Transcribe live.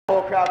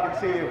crowd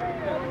can see you.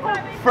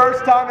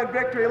 First time in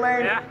victory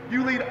lane. Yeah.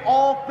 You lead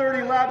all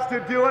 30 laps to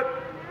do it.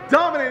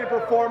 Dominating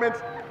performance.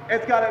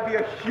 It's got to be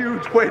a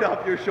huge weight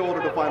off your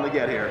shoulder to finally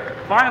get here.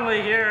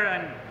 Finally here,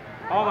 and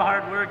all the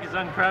hard work is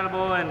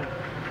incredible. And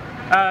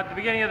at the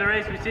beginning of the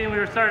race, we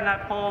were starting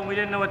at pole and we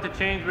didn't know what to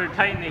change. We were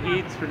tight in the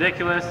heats,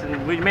 ridiculous,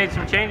 and we made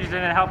some changes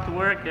and it helped to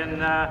work. And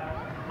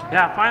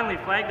yeah, finally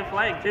flag to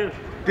flag too.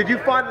 Did you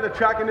find that the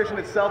track condition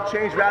itself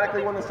changed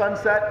radically when the sun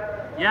set?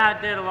 Yeah,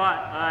 it did a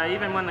lot.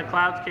 Even when the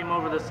clouds came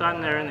over the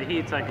sun there in the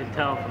heats, I could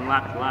tell from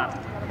lap to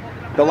lap.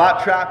 The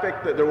lap traffic,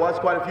 there was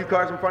quite a few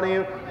cars in front of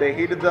you. They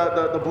heeded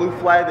the blue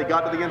flag, they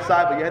got to the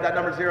inside, but you had that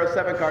number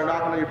 07 car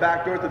knocking on your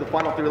back door through the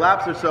final 3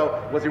 laps or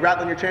so. Was he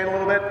rattling your chain a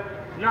little bit?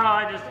 No,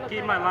 I just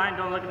keep my line,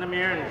 don't look in the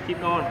mirror, and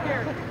keep going.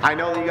 I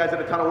know that you guys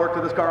did a ton of work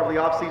to this car over the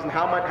off-season.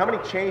 How many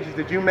changes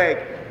did you make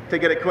to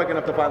get it quick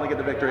enough to finally get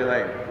to victory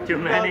lane? Too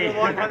many.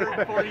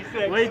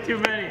 146. Way too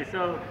many.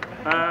 So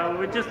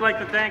we'd just like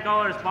to thank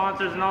all our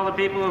sponsors and all the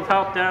people who've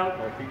helped out.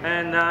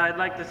 And I'd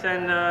like to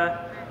send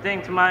a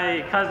thing to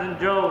my cousin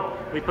Joe.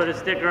 We put a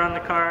sticker on the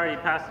car. He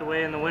passed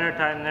away in the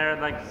wintertime there.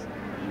 I'd like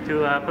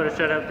to put a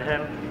shout out to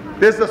him.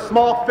 This is a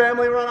small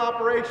family-run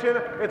operation.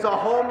 It's a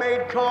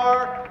homemade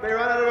car. They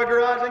run out of a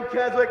garage in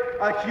Keswick.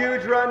 A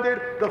huge run,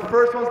 dude. The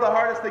first one's the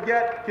hardest to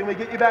get. Can we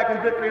get you back in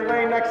victory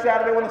lane next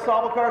Saturday when the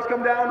Sauble cars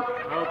come down?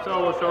 I hope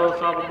so. We'll show the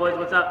Sauble boys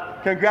what's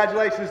up.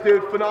 Congratulations,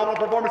 dude. Phenomenal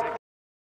performance.